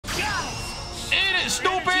hit,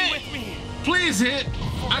 stupid! Please hit.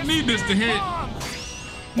 I need this to hit.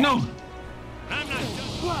 No.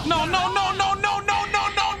 No, no, no, no, no, no, no,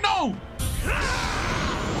 no, no.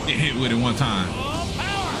 Get hit with it one time.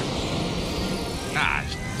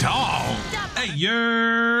 Gosh, dog. Hey,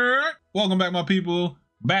 welcome back, my people.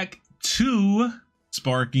 Back to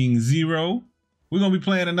Sparking Zero. We're going to be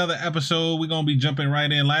playing another episode. We're going to be jumping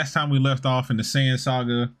right in. Last time we left off in the Saiyan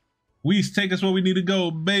Saga. Whis, take us where we need to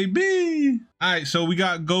go, baby. All right, so we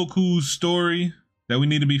got Goku's story that we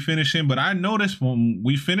need to be finishing. But I noticed when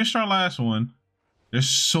we finished our last one, there's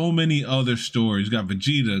so many other stories. We got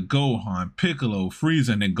Vegeta, Gohan, Piccolo, Frieza,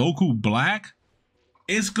 and then Goku Black.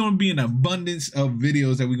 It's going to be an abundance of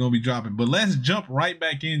videos that we're going to be dropping. But let's jump right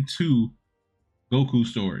back into Goku's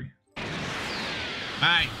story. All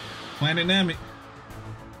right, Planet Namek.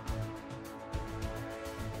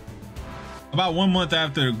 About 1 month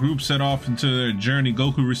after the group set off into their journey,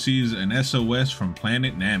 Goku receives an SOS from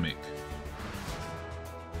Planet Namek.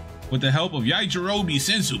 With the help of Yajirobe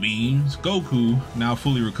sensu beams, Goku, now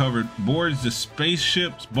fully recovered, boards the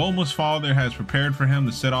spaceship Bulma's father has prepared for him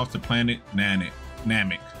to set off to Planet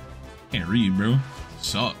Namek. Can't read, bro.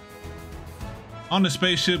 Suck. On the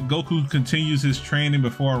spaceship, Goku continues his training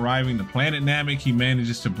before arriving to Planet Namek. He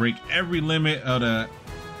manages to break every limit of the,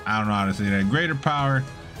 I don't know how to say that, greater power.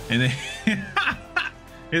 And then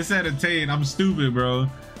it's at attain. I'm stupid, bro.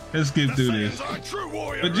 Let's get through this.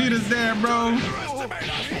 Vegeta's there, bro.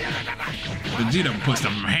 Vegeta puts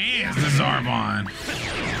some hands to Zarbon.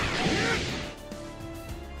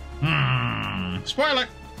 Spoiler.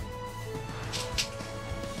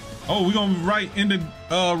 Oh, we gonna right into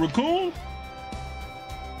Raccoon?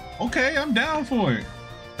 Okay, I'm down for it.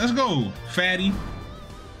 Let's go, fatty.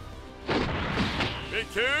 Big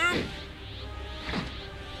two.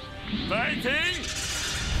 Fighting!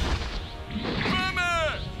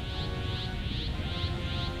 Mama!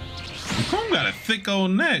 Raccoon got a thick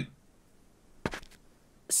old neck.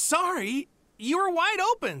 Sorry, you were wide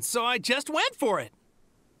open, so I just went for it.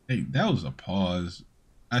 Hey, that was a pause.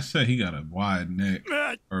 I said he got a wide neck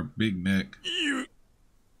or big neck. You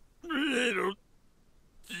little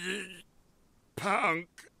punk.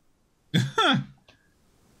 All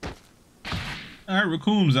right,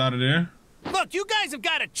 Raccoon's out of there. Look, you guys have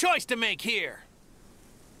got a choice to make here.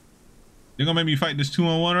 You're gonna make me fight this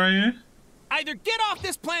 2-on-1 right here? Either get off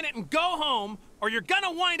this planet and go home, or you're gonna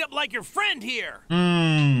wind up like your friend here.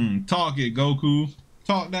 Talk it, Goku.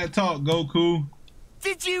 Talk that talk, Goku.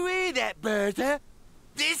 Did you hear that, Bertha?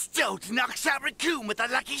 This dolt knocks out Raccoon with a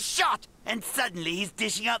lucky shot, and suddenly he's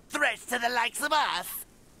dishing out threats to the likes of us.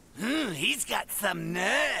 He's got some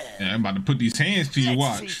nerve. Yeah, I'm about to put these hands to you,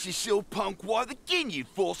 watch. Let's teach this little punk why the Ginyu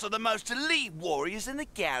Force are the most elite warriors in the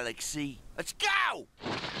galaxy. Let's go!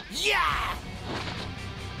 Yeah!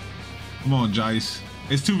 Come on, Jice.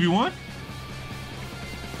 It's 2v1?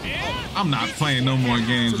 Oh, I'm not playing no more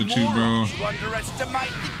games with you, bro. You underestimate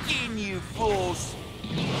the Ginyu Force.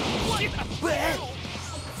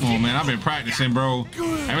 Come on, man. I've been practicing, bro.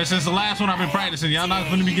 Ever since the last one, I've been practicing. Y'all not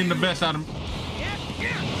gonna be getting the best out of me.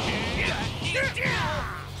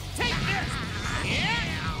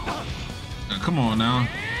 Come on now.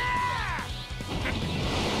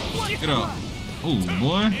 Get up. Oh,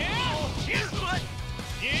 boy.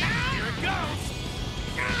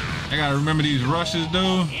 I gotta remember these rushes,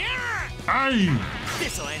 dude. Hey.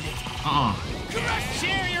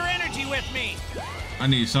 Share your energy with me. I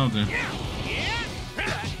need something.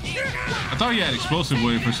 I thought he had explosive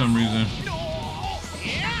wave for some reason.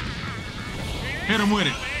 Hit him with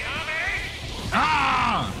it.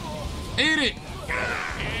 Ah! Eat it.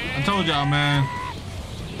 I told y'all, man.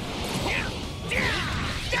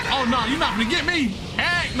 Oh no, you're not gonna get me.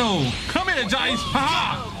 Heck no. Come here, Jice.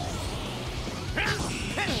 Ha!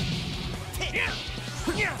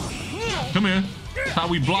 Come here. That's how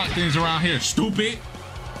we block things around here, stupid.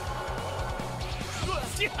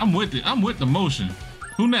 I'm with it. I'm with the motion.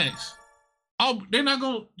 Who next? Oh, they're not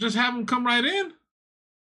gonna just have him come right in?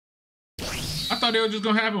 I thought they were just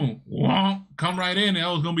gonna have him come right in and that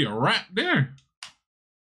was gonna be a wrap there.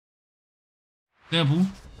 Simple.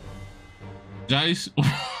 Jice.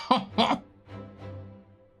 I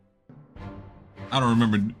don't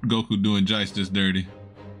remember Goku doing Jice this dirty.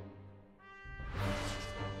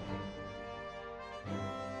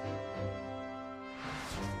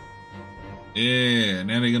 Yeah,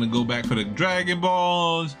 now they're gonna go back for the Dragon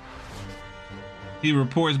Balls. He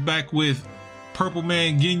reports back with Purple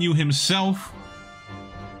Man Ginyu himself.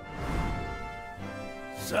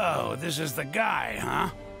 So, this is the guy, huh?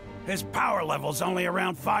 His power level's only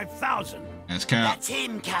around 5,000. That's Cap. That's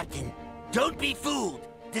him, Captain. Don't be fooled.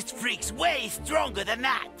 This freak's way stronger than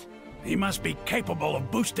that. He must be capable of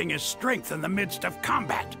boosting his strength in the midst of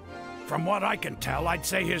combat. From what I can tell, I'd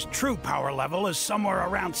say his true power level is somewhere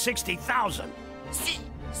around 60,000.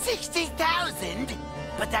 60,000?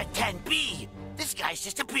 But that can't be. This guy's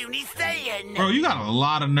just a puny Saiyan. Bro, you got a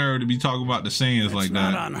lot of nerve to be talking about the Saiyans It's like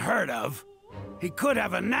not that. unheard of. He could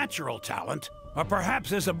have a natural talent, or perhaps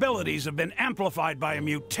his abilities have been amplified by a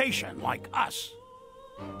mutation like us.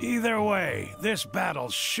 Either way, this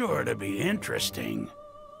battle's sure to be interesting.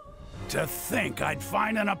 To think I'd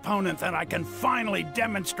find an opponent that I can finally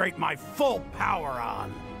demonstrate my full power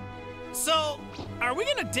on. So, are we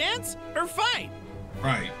gonna dance or fight?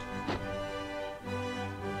 Right.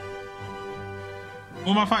 Who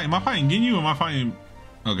am I fighting? Am I fighting Ginyu or am I fighting...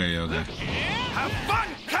 Okay, okay. Have fun,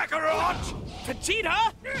 Kakarot!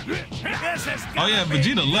 Vegeta? This is Oh yeah,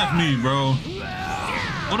 Vegeta left me, bro.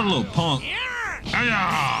 What a little punk.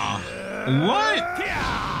 Aya! What?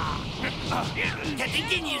 Captain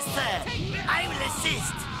Ginyu, sir. I will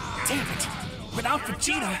assist. Damn it. Without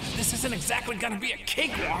Vegeta, this isn't exactly gonna be a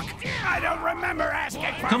cakewalk. I don't remember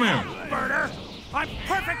asking for Come here. help, Murder. I'm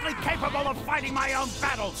perfectly capable of fighting my own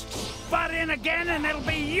battles. Butt in again and it'll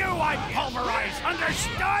be you I pulverize.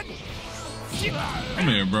 Understood? Come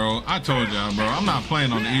here, bro. I told y'all, bro. I'm not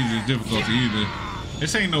playing on the easiest difficulty either.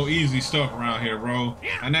 This ain't no easy stuff around here, bro.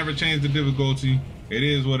 I never changed the difficulty. It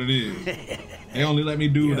is what it is. They only let me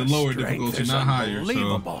do Your the lower strength difficulty, is not higher. So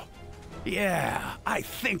unbelievable. Yeah, I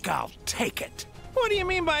think I'll take it. What do you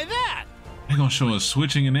mean by that? they gonna show us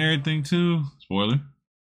switching and everything too. Spoiler.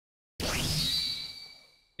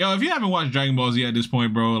 Yo, if you haven't watched Dragon Ball Z at this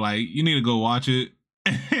point, bro, like you need to go watch it.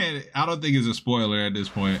 I don't think it's a spoiler at this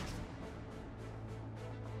point.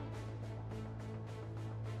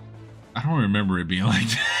 I don't remember it being like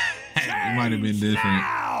that. It might have been different.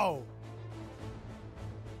 Now!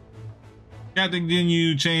 Captain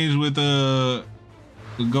Ginyu changed with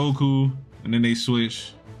Goku, and then they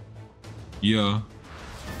switched. Yeah,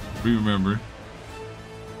 we remember.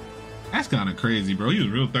 That's kind of crazy, bro. He was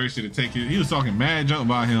real thirsty to take it. He was talking mad junk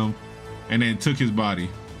about him, and then took his body.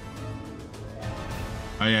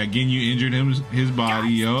 Oh yeah, Ginyu injured his body.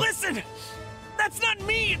 Yup. Listen! That's not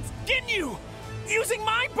me, it's Ginyu! Using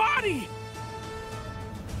my body!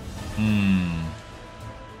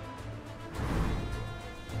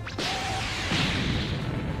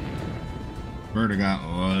 Murder got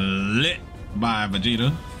lit by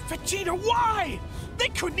Vegeta. Vegeta, why? They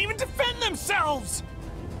couldn't even defend themselves!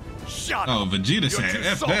 Shut Oh, up! Vegeta You're said, too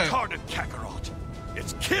F that. soft-hearted, Kakarot.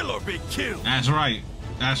 It's kill or be killed. That's right.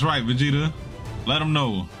 That's right, Vegeta. Let him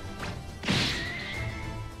know.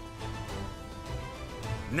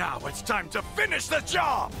 Now it's time to finish the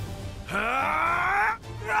job. Now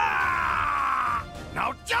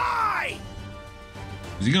die!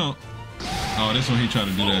 Is he gonna? Oh, this one he tried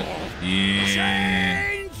to do that. Yeah.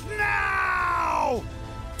 Change now!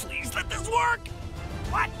 Please let this work!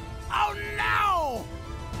 What? Oh no!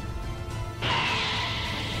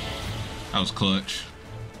 That was clutch.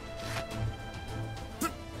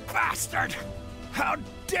 Bastard! How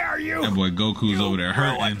dare you! That boy Goku's You over there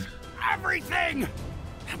ruined hurting. everything!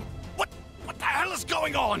 What the hell is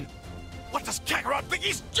going on? What does Kakarot think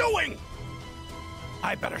he's doing?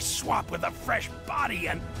 I better swap with a fresh body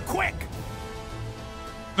and quick!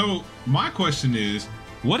 So my question is,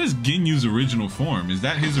 what is Ginyu's original form? Is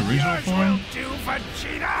that his original Yours form? will do,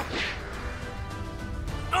 Vegeta!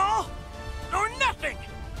 All or nothing!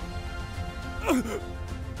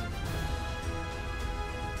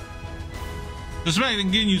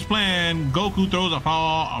 Suspecting Ginyu's plan, Goku throws a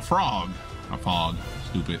frog. A fog.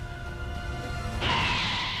 Stupid.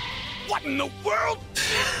 What in the world?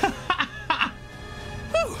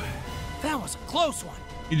 Whew, that was a close one.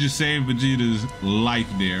 He just saved Vegeta's life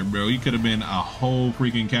there, bro. He could have been a whole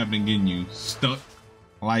freaking Captain Ginyu, stuck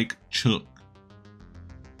like Chuck.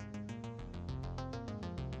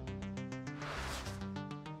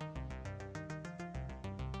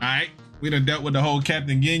 All right, we done dealt with the whole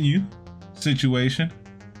Captain Ginyu situation.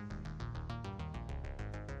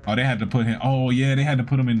 Oh, they had to put him. Oh yeah, they had to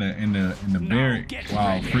put him in the barrack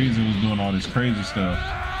while Frieza was doing all this crazy stuff.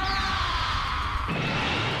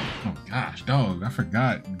 Oh gosh, dog, I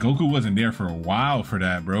forgot. Goku wasn't there for a while for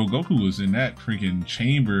that, bro. Goku was in that freaking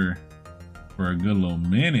chamber for a good little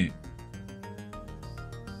minute.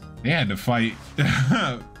 They had to fight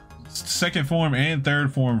second form and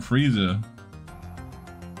third form Frieza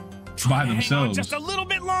by Hang on themselves. just a little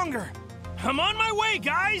bit longer. I'm on my way,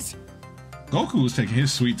 guys. Goku was taking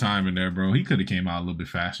his sweet time in there, bro. He could have came out a little bit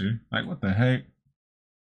faster. Like, what the heck?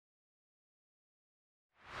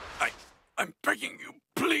 I'm begging you,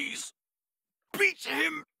 please. Beat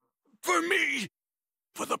him for me.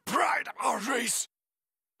 For the pride of our race.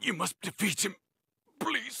 You must defeat him.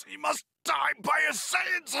 Please, he must die by a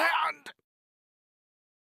Saiyan's hand.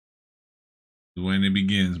 When it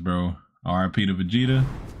begins, bro. R.I.P. to Vegeta.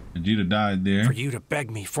 Vegeta died there. For you to beg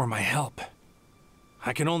me for my help.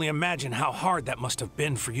 I can only imagine how hard that must have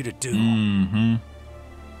been for you to do. Mm-hmm.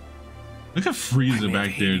 Look at Frieza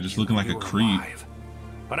back there just looking like a creep. Alive,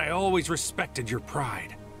 but I always respected your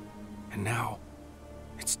pride. And now,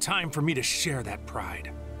 it's time for me to share that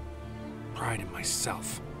pride. Pride in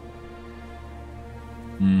myself.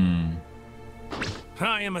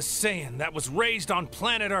 I am a Saiyan that was raised on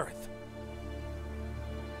planet Earth.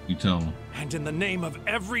 You tell him. And in the name of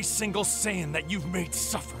every single Saiyan that you've made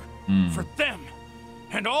suffer, for them,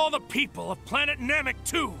 and all the people of planet Namek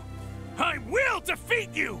too, I will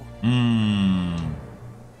defeat you!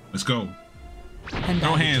 Let's go. And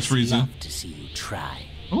no hands, Frieza. Love to see you try.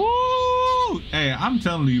 Ooh! Hey, I'm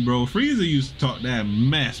telling you, bro. Frieza used to talk that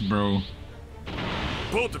mess, bro.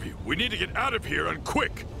 Both of you, we need to get out of here and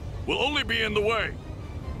quick. We'll only be in the way.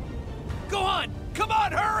 Go on! Come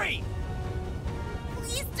on, hurry!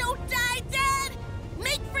 Please don't die, Dad!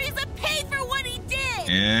 Make Frieza pay for what he did!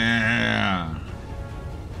 Yeah.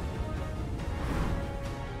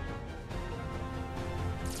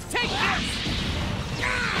 Take this!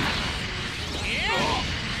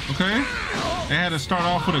 Okay. They had to start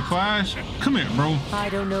off with a clash. Come here, bro. I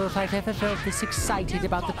don't know if I've ever felt this excited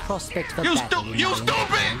about the prospect of You battle.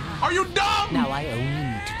 stupid! Are you dumb? Now I only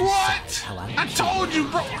need to What? decide how I told you,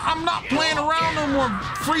 bro. I'm not playing around no more,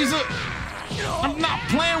 Frieza. I'm not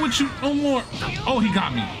playing with you no more. Oh, he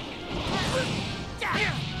got me.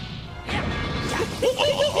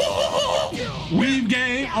 Weave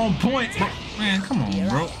game on point, bro. Man, come on,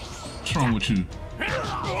 bro. What's wrong with you?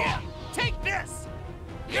 Take this!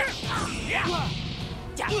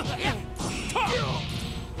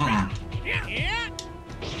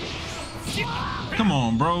 Come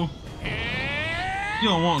on, bro. You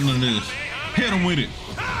don't want none of this. Hit him with it.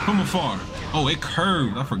 From afar. Oh, it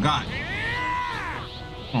curved. I forgot.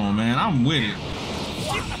 Oh, man. I'm with it.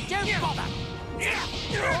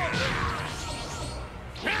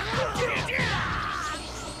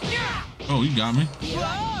 Oh, you got me.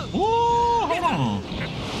 Ooh, hold on.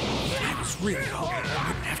 I was really hoping I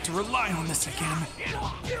wouldn't have to rely on this again.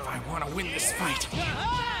 If I want to win this fight,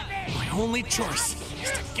 my only choice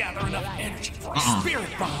is to gather enough energy for a spirit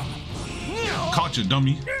bomb. Caught you,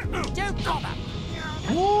 dummy.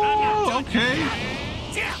 Ooh, okay.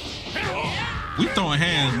 We throwing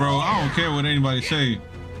hands, bro. I don't care what anybody say.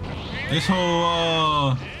 This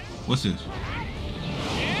whole, what's this?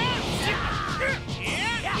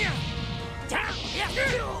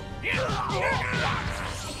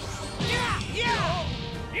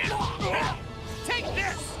 Take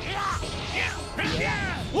this!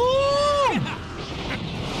 Woo!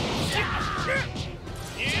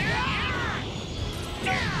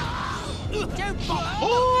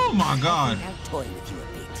 Oh my God! I'll toy with you a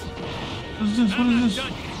bit. What is this? What is this?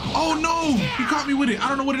 Oh no! He caught me with it. I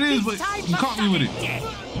don't know what it is, but he caught me with it.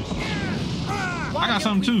 I got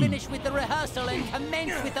something too. Finish with the rehearsal and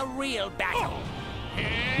commence with the real battle.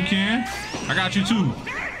 You can. I got you too.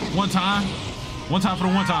 One time. One time for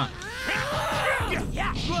the one time.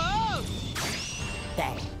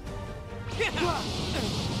 Bang.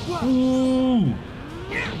 Ooh.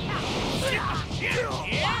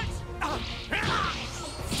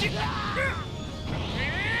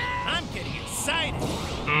 I'm getting excited.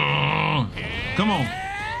 Come on.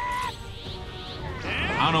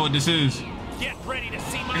 I don't know what this is. Get ready to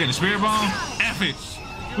see my I get a spirit bomb. F it.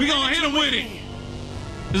 We gonna hit him with it.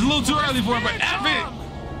 It's a little too early for it, but F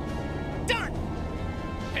it. Done.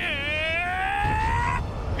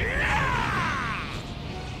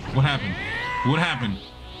 What happened? What happened?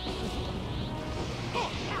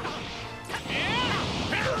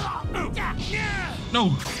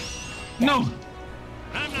 No. No.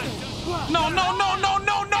 No, no, no, no,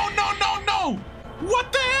 no, no, no, no, no.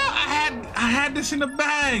 What the hell? I had this in the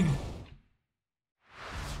bag.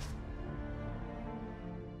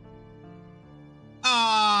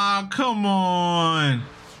 Ah, come on.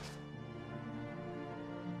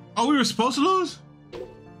 Oh, we were supposed to lose?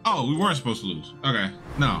 Oh, we weren't supposed to lose. Okay.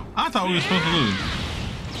 No, I thought we were supposed to lose.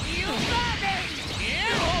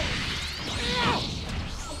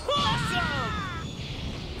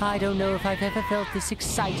 I don't know if I've ever felt this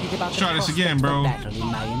excited about Try the this prospect again, of bro. battle in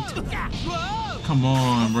my entire. Come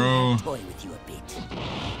on, bro. Toy with you a bit.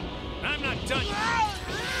 I'm not done yet.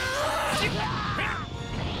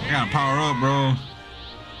 I gotta power up, bro.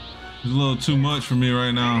 It's a little too much for me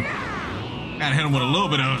right now. Gotta hit him with a little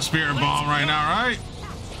bit of a spirit bomb right now, right?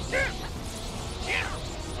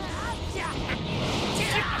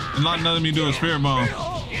 And not letting me do a spirit bomb.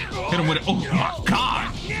 Hit him with it. Oh my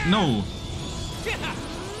God. No.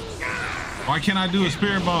 Why can't I do a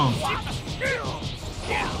spirit bomb?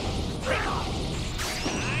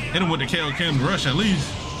 Hit him with the Kaioken rush at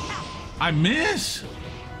least. I miss.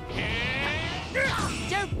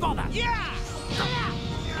 Don't bother.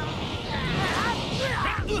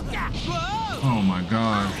 Oh my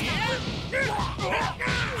God.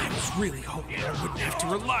 I was really hoping I wouldn't have to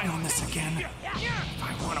rely on this again. If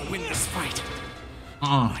I want to win this fight,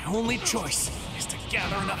 my only choice is to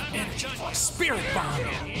gather enough energy for a spirit bomb.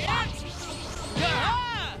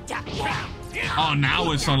 Oh,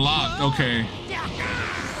 now it's unlocked. Okay.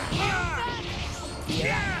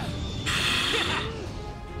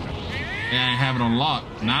 Yeah, I ain't have it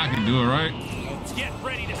unlocked. Now I can do it, right? Get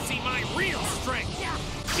ready to see my real strength.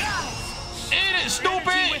 Hit it,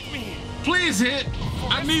 stupid! Please hit.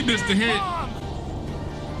 I need this to hit.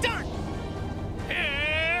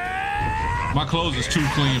 My clothes is too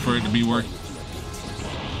clean for it to be working.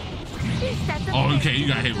 Oh, okay, you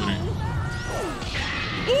got hit with it.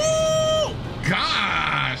 Ooh,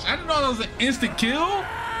 gosh, I didn't know that was an instant kill.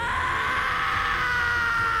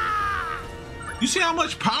 You see how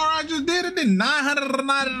much power I just did? It did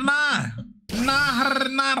 999.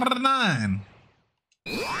 999.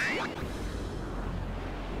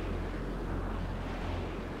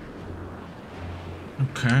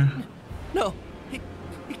 Okay. No, it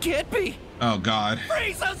can't be. Oh God.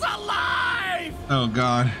 Frieza's alive! Oh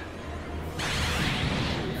God.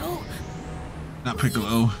 No. Not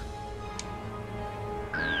Piccolo.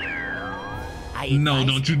 No,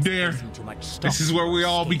 don't you dare. This is where we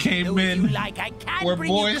all became men. Where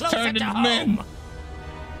boys turned into men.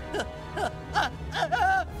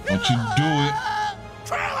 Don't you do it.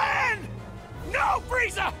 Krillin! No,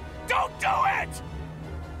 Frieza! Don't do it!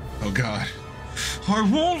 Oh God. I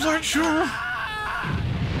won't let you.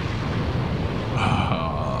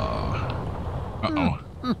 Uh-oh.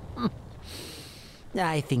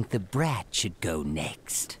 I think the brat should go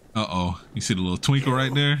next. Uh-oh. You see the little twinkle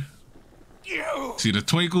right there? You! See the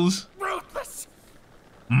twinkles? Ruthless!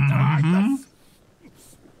 Mm-hmm.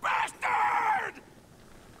 Bastard!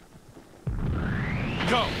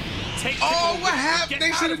 Go! Take Oh, what happened?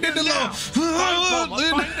 They should have did the little...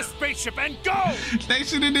 Find the spaceship and go! They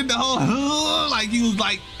should have did the whole... Like he was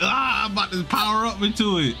like, I'm about to power up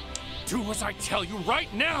into it. Do as I tell you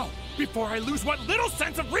right now, before I lose what little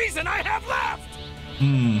sense of reason I have left!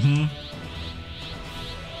 Mm-hmm.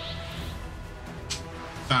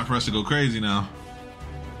 Time for us to go crazy now.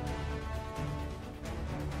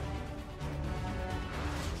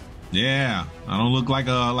 Yeah, I don't look like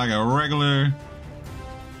a regular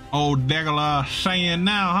old degular Saiyan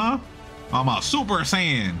now, huh? I'm a Super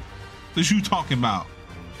Saiyan. What you talking about?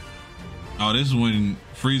 Oh, this is when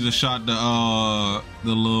Frieza shot the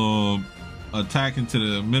little attack into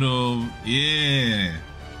the middle. Yeah.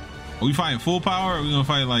 Are we fighting full power, or are we gonna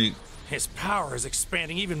fight like... His power is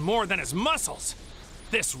expanding even more than his muscles.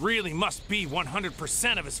 This really must be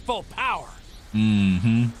 100% of his full power.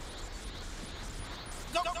 Mm-hmm.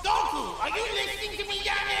 Goku, are you listening to me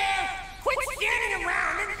down there? Quit standing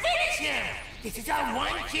around and finish him! This is our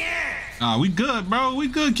one chance! We good, bro. We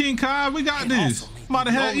good, King Kai. We got this. You about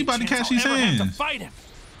to catch these hands. To fight him.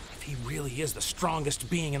 If he really is the strongest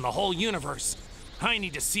being in the whole universe, I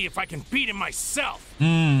need to see if I can beat him myself.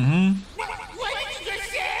 Mm-hmm. What did you just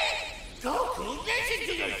say? Goku, listen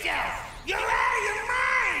to yourself! You're out of your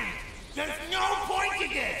mind! There's no point to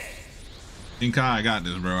this! King Kai, I got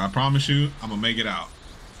this, bro. I promise you, I'm gonna make it out.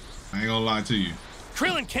 I ain't gonna lie to you.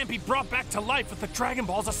 Krillin can't be brought back to life with the Dragon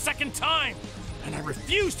Balls a second time. And I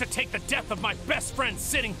refuse to take the death of my best friend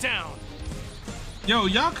sitting down. Yo,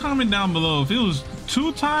 y'all comment down below if it was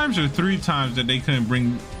 2 times or 3 times that they couldn't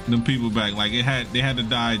bring them people back. Like they had to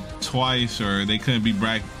die twice, or they couldn't be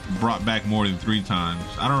brought back more than 3 times.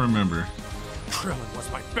 I don't remember. Krillin was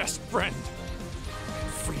my best friend.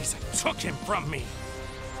 Frieza took him from me.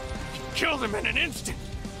 He killed him in an instant,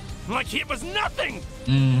 like it was nothing.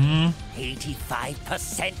 Mm-hmm.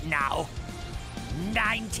 85% now.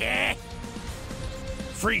 90.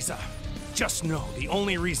 Frieza, just know the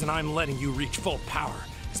only reason I'm letting you reach full power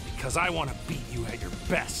is because I want to beat you at your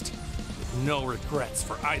best, with no regrets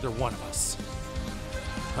for either one of us.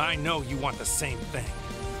 I know you want the same thing.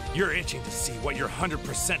 You're itching to see what your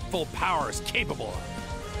 100% full power is capable of.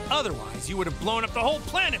 Otherwise, you would have blown up the whole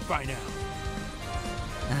planet by now.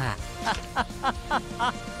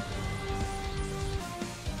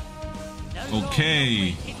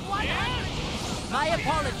 Okay. My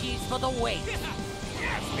apologies for the wait.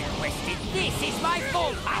 This is my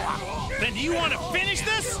full power. Then do you want to finish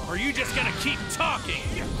this, or are you just gonna keep talking?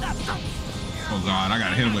 Oh God, I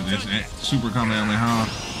gotta hit him with this super Kamehameha.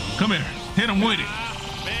 Come here. Hit him with it.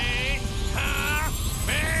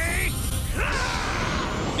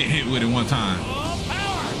 Get hit with it one time.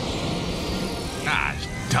 Gosh,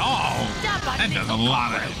 dog. That does a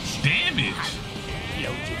lot of damage.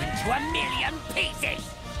 Blow you into a million pieces.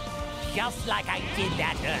 Just like I did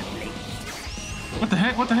that earthling. What the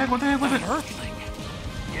heck? What the heck? What the heck? What the heck? Earthling?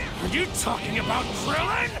 Are you talking about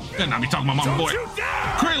Krillin? Better not be talking about my boy. Don't you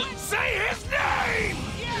dare Krillin. say his name!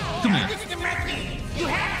 Come here. You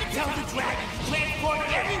have to tell the dragon to transport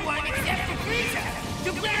everyone except for Frieza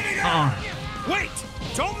to planet Earth. Wait!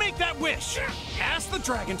 Don't make that wish! Ask the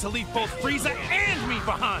dragon to leave both Frieza and me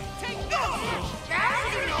behind!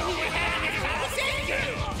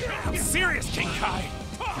 I'm serious, King Kai!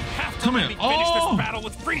 You have to Come let here. me finish this battle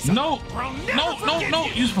with Frieza! No! or I'll never No! forgive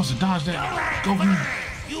you. You're supposed to dodge that. Go here.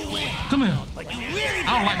 Come here.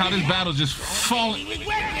 I don't like how this battle's just falling.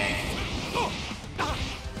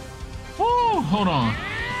 Woo! Hold on.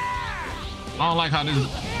 I don't like how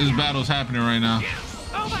this battle's happening right now.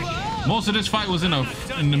 Most of this fight was in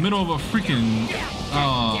the middle of a freaking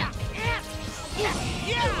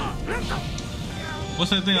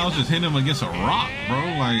what's that thing? I was just hitting him against a rock, bro.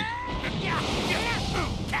 Like,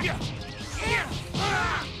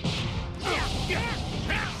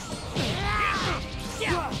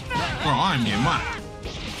 bro, I'm getting my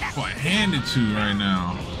butt handed to right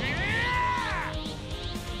now.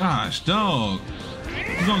 Gosh, dog.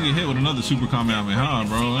 You're gonna get hit with another super Kamehameha,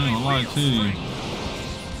 bro. I ain't gonna lie to you.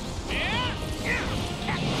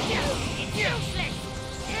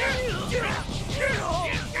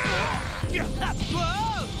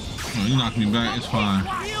 No, you knocked me back. It's fine.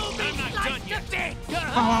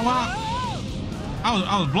 Wow. I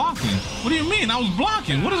was blocking. What do you mean? I was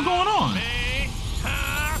blocking. What is going on?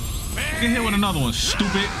 Get hit with another one,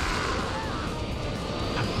 stupid.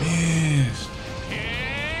 I missed.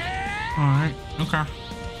 All right. Okay.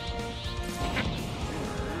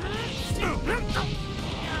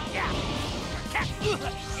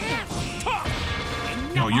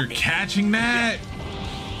 No, you're catching that?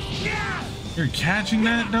 You're catching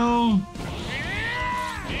that, though?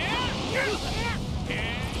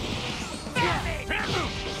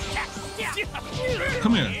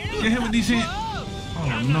 Come here. Get hit with these hands.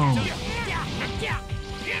 Oh, no.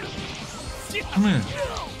 Come here.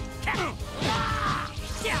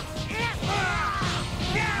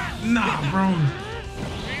 Nah, bro.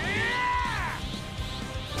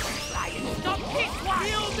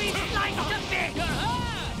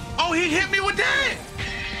 Oh, he hit me with that.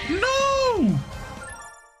 No.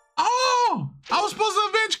 Oh, I was supposed to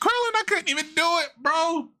avenge Krillin. I couldn't even do it,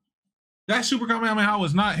 bro. That Super Kamehameha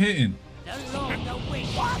was not hitting.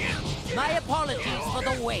 My apologies for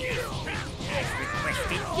the wait. As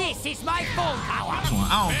requested, this is my full power.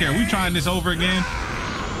 I don't care. We trying this over again?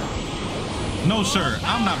 No, sir.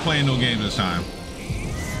 I'm not playing no game this time.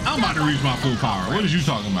 I'm about to reach my full power. What is you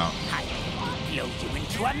talking about? I blow you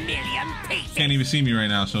into a million pieces. Can't even see me right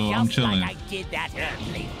now, so I'm chilling. Like I did that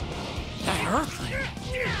earthling. That Earthling?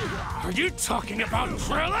 Are you talking about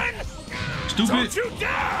Krillin? Stupid. Don't you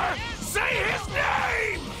dare say his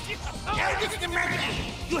name! Now this is the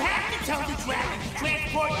remedy. You have to tell the dragon to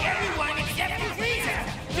transport everyone except for Frieza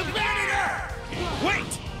to planet Earth.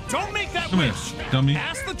 Wait! Don't make that Come here, wish! dummy.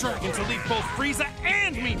 Ask the dragon to leave both Frieza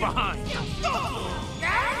and me behind! I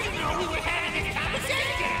didn't know we were having this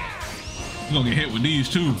conversation. You're gonna get hit with these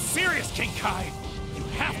too. Serious, King Kai! You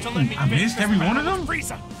have to let me I finish missed this every one battle of them? with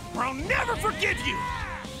Frieza, or I'll never forgive you!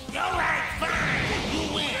 Alright, fine. You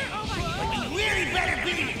win. But you really better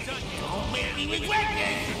beat it. Don't make me regret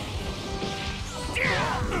this.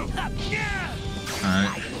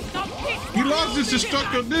 Alright. He lost his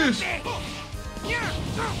destructo disc.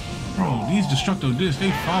 Bro, these destructo discs,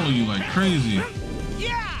 they follow you like crazy.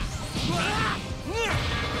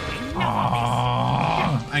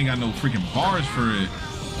 Oh, I ain't got no freaking bars for it.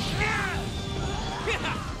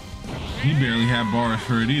 He barely had bars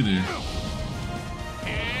for it either.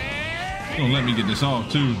 Don't let me get this off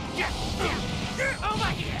too.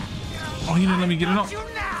 Oh, he didn't let me get it off.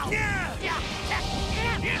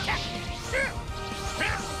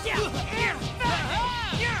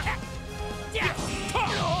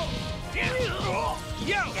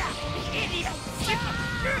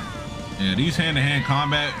 Yeah, these hand-to-hand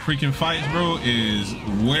combat freaking fights, bro, is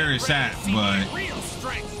where it's at, but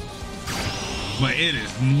it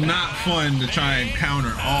is not fun to try and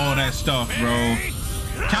counter all that stuff, bro.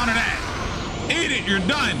 Counter that. Eat it. You're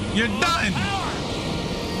done. You're done.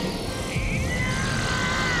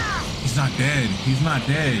 He's not dead. He's not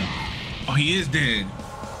dead. Oh, he is dead.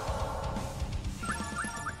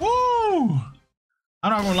 Woo!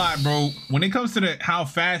 I'm not gonna lie, bro. When it comes to the how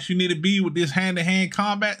fast you need to be with this hand-to-hand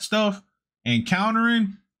combat stuff and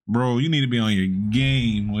countering, bro, you need to be on your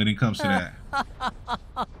game when it comes to that.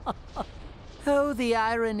 Oh, the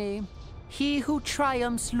irony. He who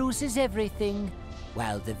triumphs loses everything,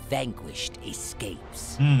 while the vanquished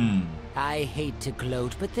escapes. I hate to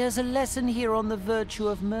gloat, but there's a lesson here on the virtue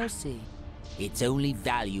of mercy. Its only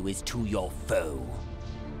value is to your foe.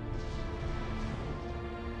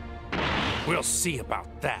 We'll see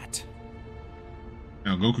about that.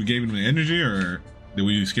 Now, Goku gave him the energy, or did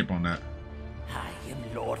we skip on that? I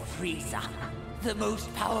am Lord Frieza, the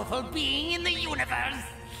most powerful being in the universe.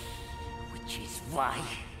 Which is why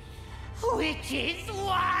you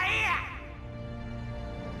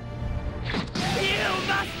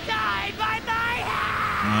must die by my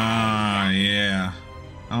hand! Ah, yeah.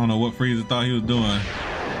 I don't know what Frieza thought he was doing.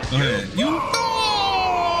 Go ahead. You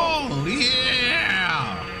fool!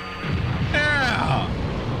 Yeah! Yeah!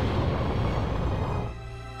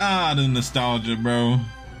 Ah, the nostalgia, bro.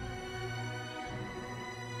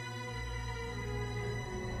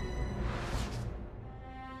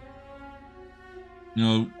 You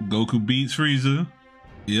know, Goku beats Frieza.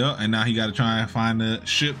 Yeah, and now he got to try and find a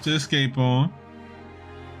ship to escape on.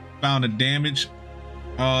 Found a damaged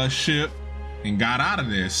ship and got out of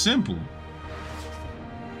there. Simple.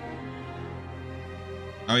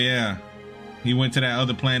 Oh yeah, he went to that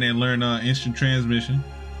other planet and learned instant transmission,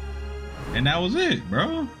 and that was it,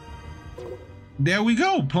 bro. There we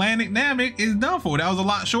go. Planet Namek is done for. That was a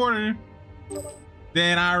lot shorter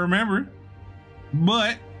than I remember,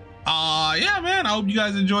 but yeah, man, I hope you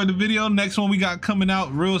guys enjoyed the video. Next one we got coming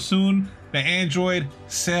out real soon, the Android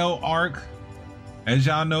Cell arc. As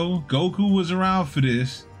y'all know, Goku was around for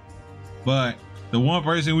this, but the one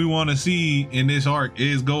person we want to see in this arc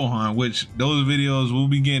is Gohan, which those videos, we'll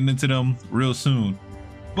be getting into them real soon.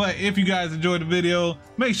 But if you guys enjoyed the video,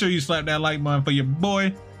 make sure you slap that like button for your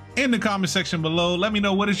boy. In the comment section below, let me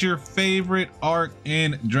know what is your favorite arc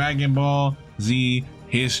in Dragon Ball Z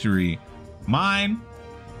history. Mine,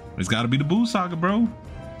 it's got to be the Buu Saga, bro.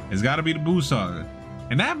 It's got to be the Buu Saga.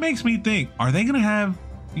 And that makes me think, are they going to have,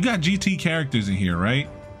 you got GT characters in here, right?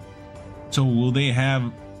 So will they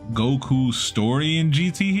have Goku's story in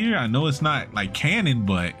GT here? I know it's not like canon,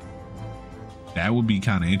 but that would be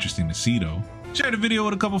kind of interesting to see though. Share the video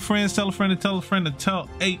with a couple friends, tell a friend to tell a friend to tell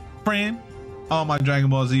a friend. All my Dragon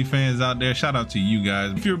Ball Z fans out there, shout out to you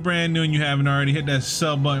guys. If you're brand new and you haven't already, hit that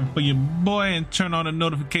sub button for your boy and turn on the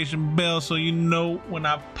notification bell so you know when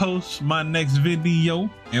I post my next video.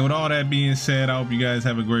 And with all that being said, I hope you guys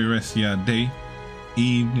have a great rest of your day,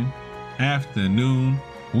 evening, afternoon,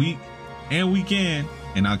 week, and weekend.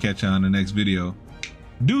 And I'll catch you on the next video.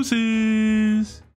 Deuces!